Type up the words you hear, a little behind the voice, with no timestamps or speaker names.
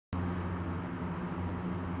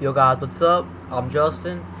Yo guys, what's up? I'm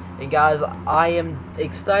Justin, and guys, I am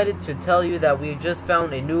excited to tell you that we just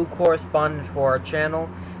found a new correspondent for our channel.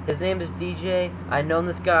 His name is DJ. I've known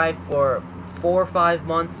this guy for 4 or 5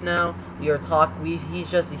 months now. He's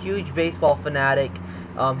just a huge baseball fanatic.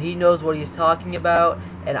 He knows what he's talking about,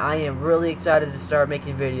 and I am really excited to start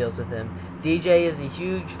making videos with him. DJ is a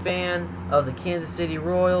huge fan of the Kansas City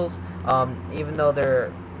Royals, even though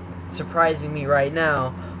they're surprising me right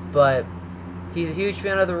now, but he's a huge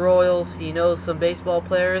fan of the Royals. He knows some baseball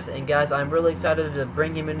players, and guys, I'm really excited to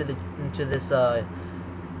bring him into this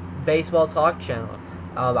baseball talk channel.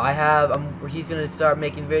 He's gonna start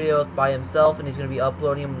making videos by himself, and he's gonna be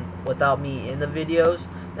uploading them without me in the videos.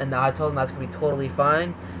 And I told him that's gonna be totally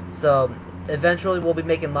fine. So eventually, we'll be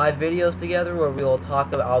making live videos together where we'll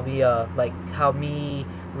talk about. I'll be like how me,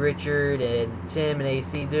 Richard, and Tim and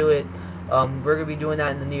AC do it. We're gonna be doing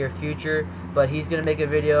that in the near future. But he's gonna make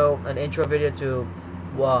an intro video to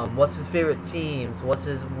what's his favorite teams, what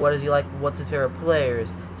does he like, what's his favorite players,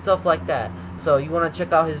 stuff like that. So you want to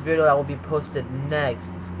check out his video that will be posted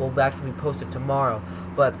next. Will actually be posted tomorrow.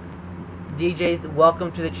 But DJ,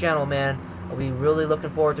 welcome to the channel, man. I'll be really looking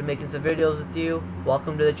forward to making some videos with you.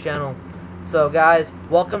 Welcome to the channel. So guys,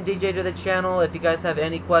 welcome DJ to the channel. If you guys have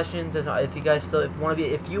any questions, and if you want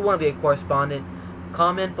to be a correspondent,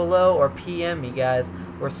 comment below or PM me, guys.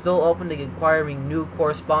 We're still open to acquiring new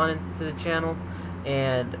correspondents to the channel,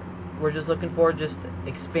 and we're just looking forward to just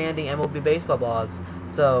expanding MLB baseball blogs.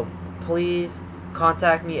 So please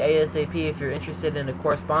contact me ASAP if you're interested in a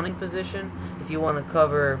corresponding position. If you want to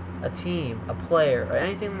cover a team, a player, or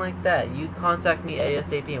anything like that, you contact me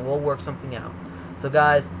ASAP and we'll work something out. So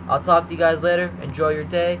guys, I'll talk to you guys later. Enjoy your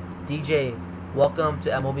day. DJ, welcome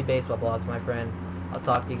to MLB Baseball Blogs, my friend. I'll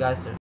talk to you guys soon.